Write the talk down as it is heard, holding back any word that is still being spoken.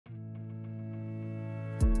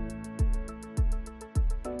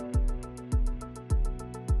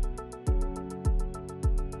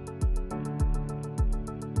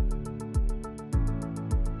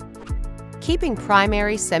Keeping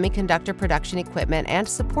primary semiconductor production equipment and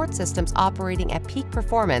support systems operating at peak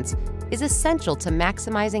performance is essential to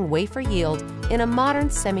maximizing wafer yield in a modern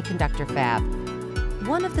semiconductor fab.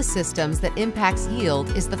 One of the systems that impacts yield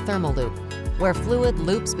is the thermal loop, where fluid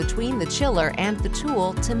loops between the chiller and the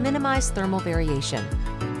tool to minimize thermal variation.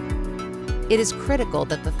 It is critical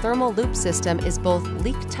that the thermal loop system is both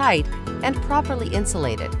leak-tight and properly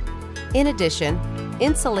insulated. In addition,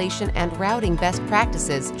 insulation and routing best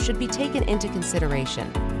practices should be taken into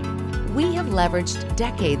consideration. We have leveraged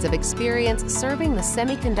decades of experience serving the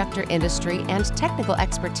semiconductor industry and technical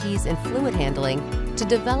expertise in fluid handling to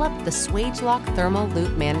develop the Swagelok Thermal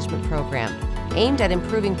Loop Management Program, aimed at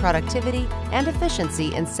improving productivity and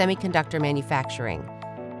efficiency in semiconductor manufacturing.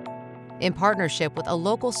 In partnership with a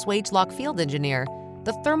local Swagelok field engineer,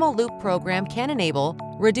 the Thermal Loop program can enable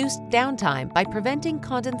reduced downtime by preventing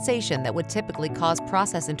condensation that would typically cause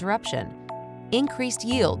process interruption, increased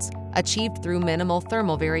yields achieved through minimal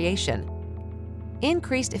thermal variation,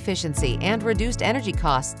 increased efficiency and reduced energy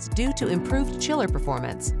costs due to improved chiller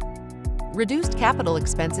performance, reduced capital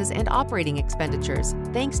expenses and operating expenditures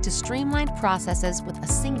thanks to streamlined processes with a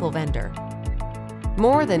single vendor.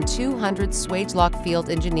 More than 200 Swagelok field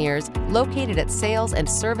engineers located at sales and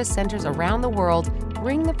service centers around the world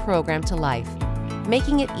bring the program to life,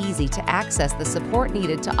 making it easy to access the support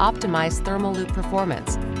needed to optimize thermal loop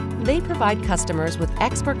performance. They provide customers with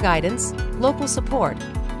expert guidance, local support,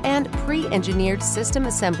 and pre-engineered system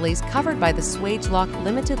assemblies covered by the Swagelok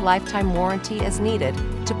limited lifetime warranty as needed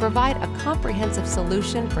to provide a comprehensive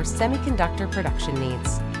solution for semiconductor production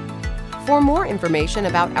needs. For more information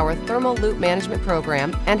about our Thermal Loop Management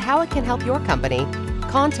Program and how it can help your company,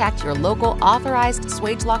 contact your local authorized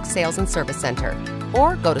Swagelok Sales and Service Center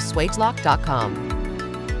or go to swagelok.com.